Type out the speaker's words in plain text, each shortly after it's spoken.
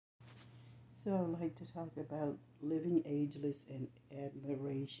So I'd like to talk about living ageless and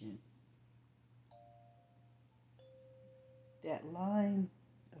admiration. That line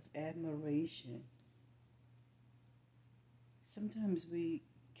of admiration, sometimes we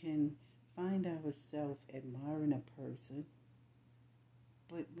can find ourselves admiring a person,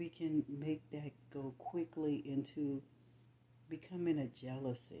 but we can make that go quickly into becoming a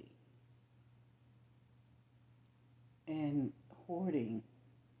jealousy and hoarding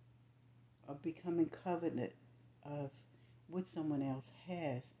or becoming covetous of what someone else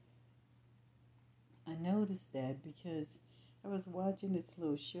has. I noticed that because I was watching this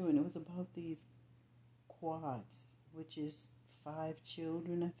little show and it was about these quads, which is 5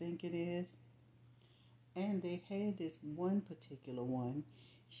 children, I think it is. And they had this one particular one.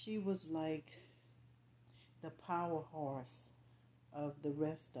 She was like the power horse of the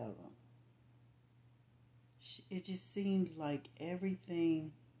rest of them. It just seems like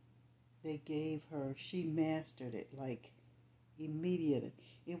everything they gave her, she mastered it like immediately.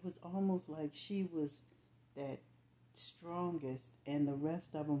 It was almost like she was that strongest, and the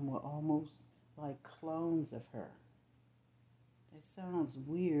rest of them were almost like clones of her. It sounds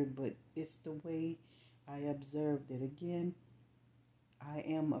weird, but it's the way I observed it. Again, I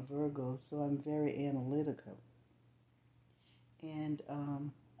am a Virgo, so I'm very analytical. And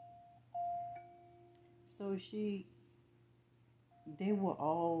so they were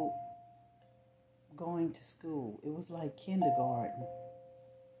all going to school. It was like kindergarten.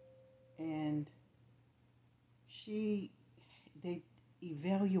 And she, they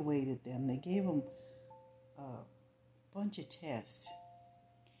evaluated them. They gave them a bunch of tests.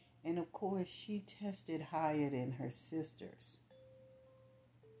 And of course, she tested higher than her sisters.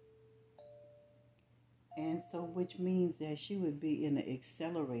 And so, which means that she would be in the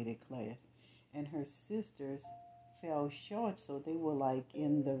accelerated class. And her sisters fell short, so they were like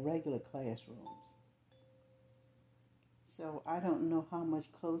in the regular classrooms. So, I don't know how much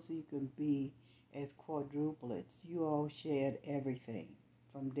closer you can be as quadruplets. You all shared everything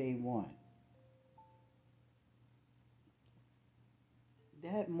from day one.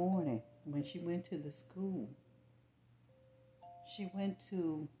 That morning, when she went to the school, she went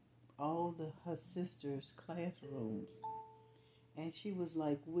to all her sisters' classrooms, and she was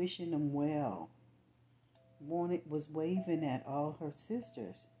like wishing them well. Was waving at all her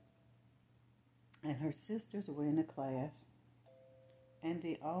sisters, and her sisters were in the class, and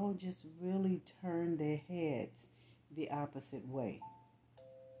they all just really turned their heads the opposite way.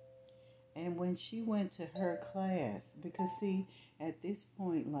 And when she went to her class, because see, at this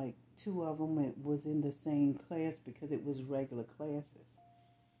point, like 2 of them was in the same class because it was regular classes.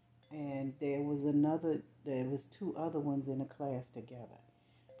 And there was 2 other ones in a class together.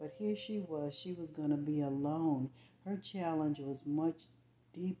 But here she was going to be alone. Her challenge was much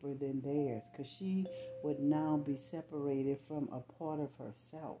deeper than theirs because she would now be separated from a part of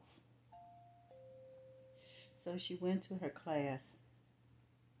herself. So she went to her class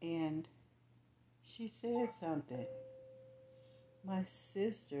and she said something. My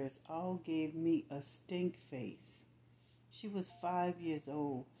sisters all gave me a stink face. She was 5 years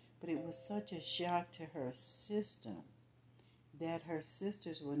old, but it was such a shock to her system that her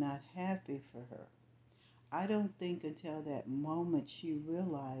sisters were not happy for her. I don't think until that moment she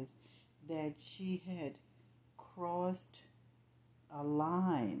realized that she had crossed a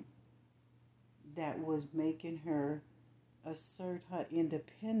line that was making her assert her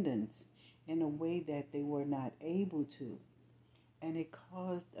independence in a way that they were not able to. And it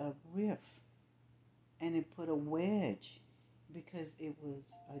caused a rift and it put a wedge because it was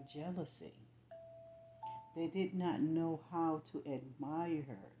a jealousy. They did not know how to admire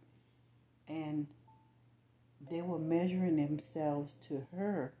her. And they were measuring themselves to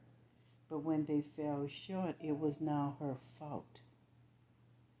her, but when they fell short, it was now her fault.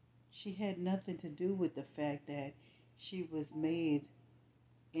 She had nothing to do with the fact that she was made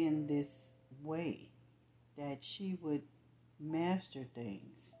in this way, that she would master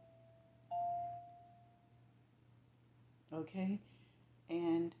things. Okay?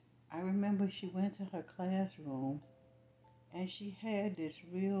 And I remember she went to her classroom and she had this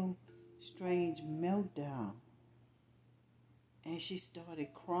real strange meltdown. And she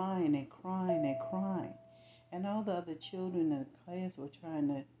started crying and crying and crying. And all the other children in the class were trying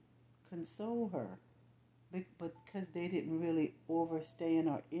to console her. But because they didn't really overstand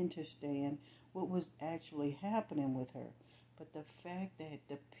or understand what was actually happening with her. But the fact that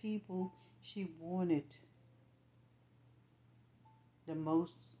the people she wanted the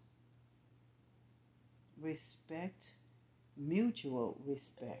most respect, mutual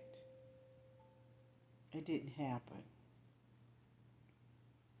respect, it didn't happen.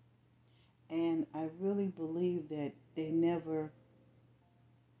 And I really believe that they never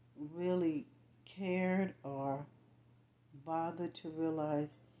really cared or bothered to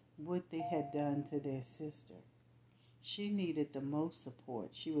realize what they had done to their sister. She needed the most support.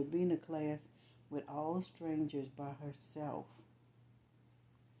 She would be in a class with all strangers by herself,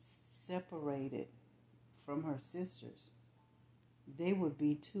 separated from her sisters. They would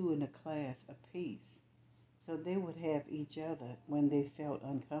be two in a class apiece. So they would have each other when they felt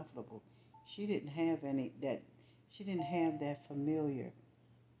uncomfortable. She didn't have any that she didn't have that familiar.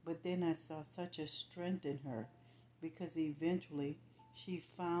 But then I saw such a strength in her because eventually she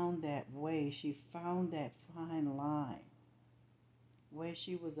found that way. She found that fine line where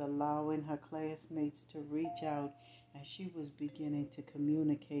she was allowing her classmates to reach out and she was beginning to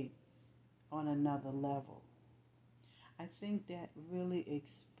communicate on another level. I think that really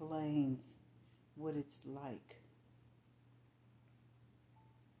explains what it's like,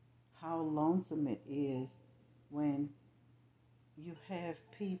 how lonesome it is when you have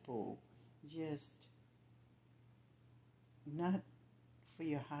people just not for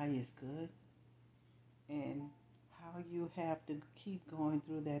your highest good, and how you have to keep going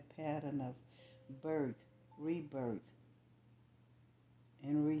through that pattern of birth, rebirth,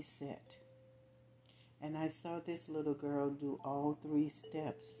 and reset. And I saw this little girl do all three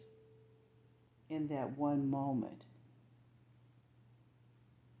steps in that one moment: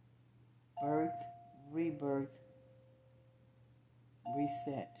 birth, rebirth,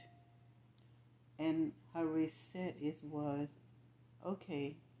 reset. And her reset was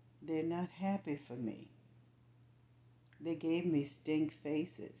okay, they're not happy for me. They gave me stink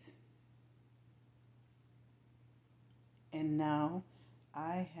faces. And now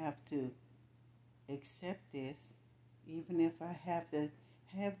I have to accept this, even if I have to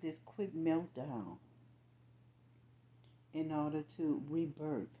have this quick meltdown in order to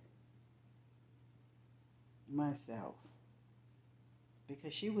rebirth myself.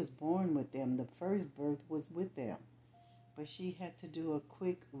 Because she was born with them, the first birth was with them. But she had to do a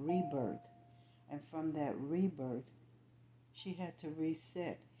quick rebirth. And from that rebirth, she had to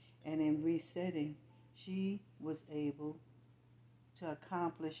reset. And in resetting, she was able to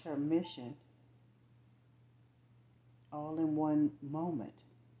accomplish her mission all in one moment,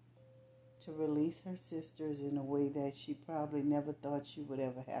 to release her sisters in a way that she probably never thought she would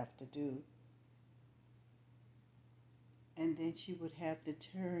ever have to do. And then she would have to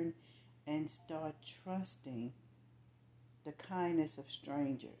turn and start trusting the kindness of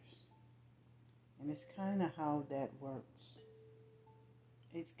strangers. And it's kind of how that works.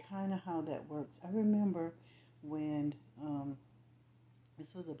 It's kind of how that works. I remember when,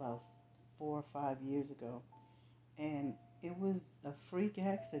 this was about 4 or 5 years ago, and it was a freak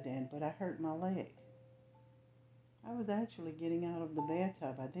accident, but I hurt my leg. I was actually getting out of the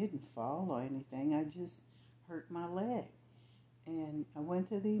bathtub. I didn't fall or anything. I just hurt my leg. And I went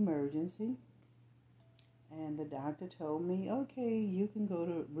to the emergency, and the doctor told me, okay, you can go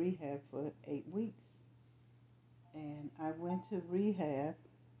to rehab for 8 weeks. And I went to rehab,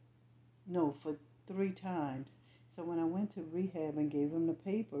 no, for 3 times. So when I went to rehab and gave him the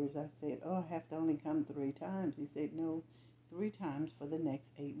papers, I said, oh, I have to only come 3 times. He said, no, 3 times for the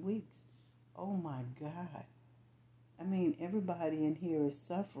next 8 weeks. Oh my God. I mean, everybody in here is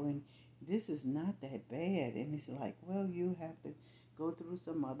suffering. This is not that bad. And it's like, well, you have to go through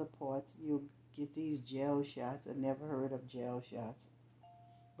some other parts. You'll get these gel shots. I never heard of gel shots.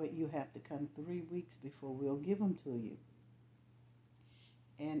 But you have to come 3 weeks before we'll give them to you.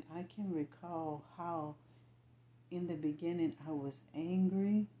 And I can recall how in the beginning I was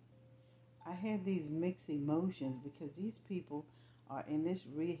angry. I had these mixed emotions because these people are in this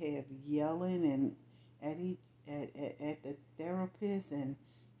rehab yelling and at the therapist and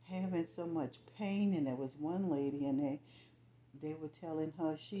having so much pain. And there was one lady and they were telling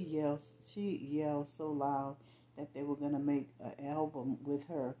her she yelled so loud that they were going to make an album with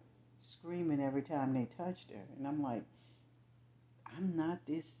her screaming every time they touched her. And I'm like, I'm not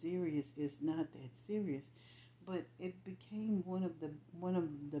this serious. It's not that serious. But it became one of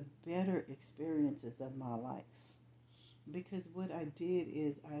the better experiences of my life. Because what I did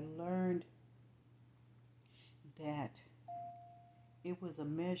is I learned that it was a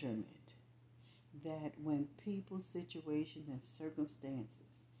measurement, that when people, situations, and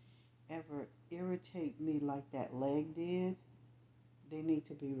circumstances ever irritate me like that leg did, they need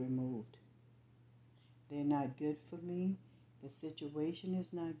to be removed. They're not good for me. The situation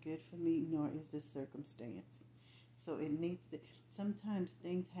is not good for me, nor is the circumstance. So it needs to, sometimes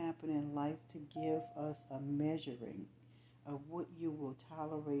things happen in life to give us a measuring of what you will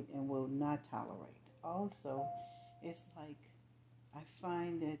tolerate and will not tolerate. Also, it's like I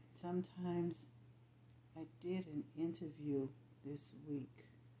find that sometimes I did an interview this week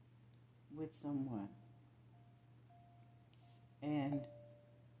with someone, and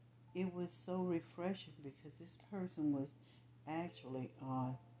it was so refreshing because this person was actually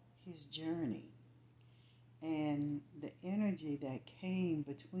on his journey. And the energy that came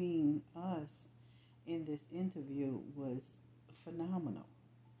between us in this interview was phenomenal.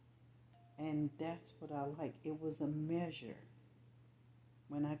 And that's what I like. It was a measure.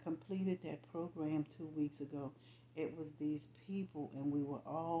 When I completed that program 2 weeks ago, it was these people, and we were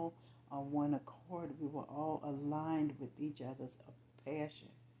all on one accord. We were all aligned with each other's passion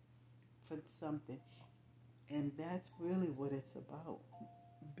for something. And that's really what it's about,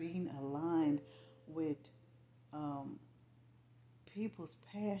 being aligned with um, people's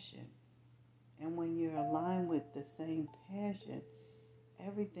passion. And when you're aligned with the same passion,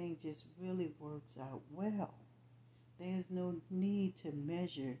 everything just really works out well. There's no need to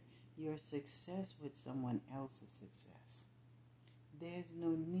measure your success with someone else's success. There's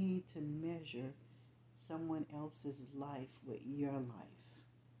no need to measure someone else's life with your life.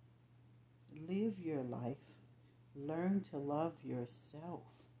 Live your life. Learn to love yourself.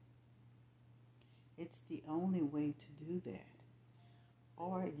 It's the only way to do that.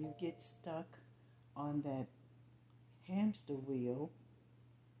 Or you get stuck on that hamster wheel,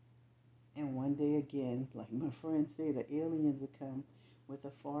 and one day again, like my friend said, the aliens will come with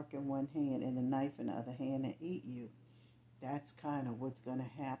a fork in one hand and a knife in the other hand and eat you. That's kind of what's going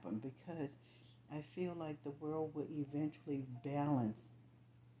to happen, because I feel like the world will eventually balance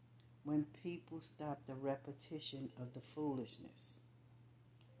when people stop the repetition of the foolishness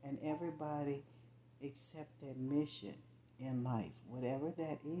and everybody accept their mission in life, whatever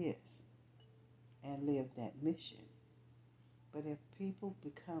that is, and live that mission. But if people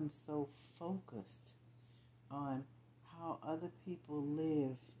become so focused on how other people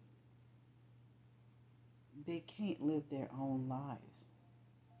live, they can't live their own lives.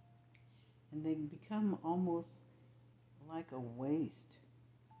 And they become almost like a waste,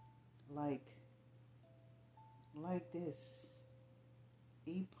 like this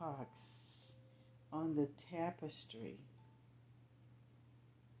epochs on the tapestry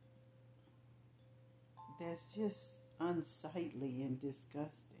that's just unsightly and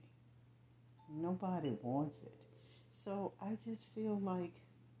disgusting. Nobody wants it. So I just feel like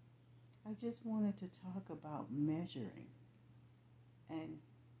I just wanted to talk about measuring and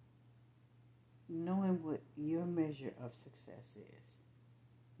knowing what your measure of success is.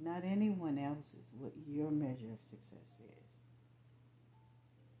 Not anyone else's, what your measure of success is.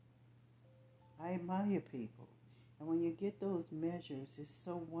 I admire people. And when you get those measures, it's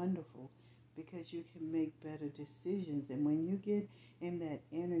so wonderful because you can make better decisions. And when you get in that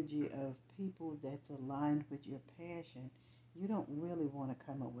energy of people that's aligned with your passion, you don't really want to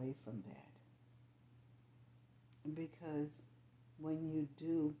come away from that. Because when you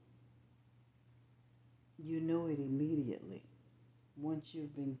do, you know it immediately. Once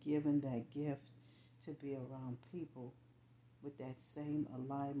you've been given that gift to be around people with that same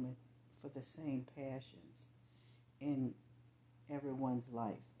alignment for the same passions in everyone's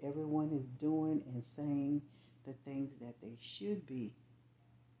life. Everyone is doing and saying the things that they should be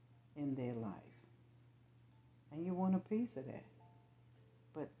in their life. And you want a piece of that.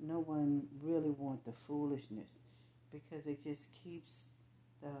 But no one really wants the foolishness, because it just keeps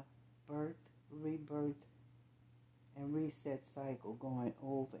the birth, rebirth, and reset cycle going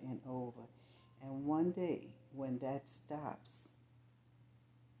over and over. And one day, when that stops,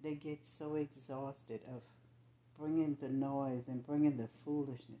 they get so exhausted of bringing the noise and bringing the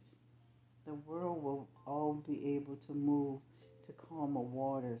foolishness. The world will all be able to move to calmer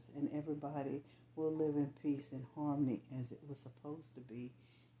waters, and everybody will live in peace and harmony as it was supposed to be.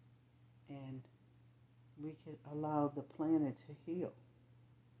 And we can allow the planet to heal.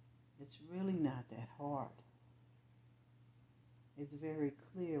 It's really not that hard. It's very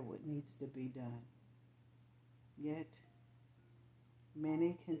clear what needs to be done. Yet,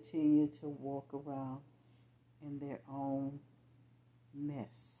 many continue to walk around in their own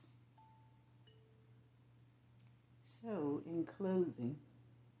mess. So, in closing,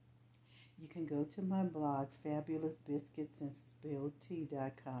 you can go to my blog,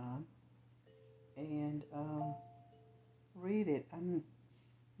 fabulousbiscuitsandspilledtea.com, and read it. I'm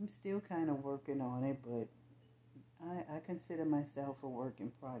still kind of working on it, but I consider myself a work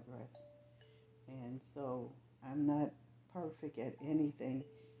in progress. And so I'm not perfect at anything.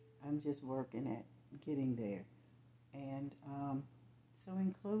 I'm just working at getting there. And so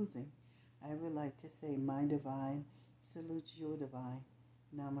in closing, I would like to say, my divine salutes your divine.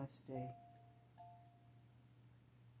 Namaste.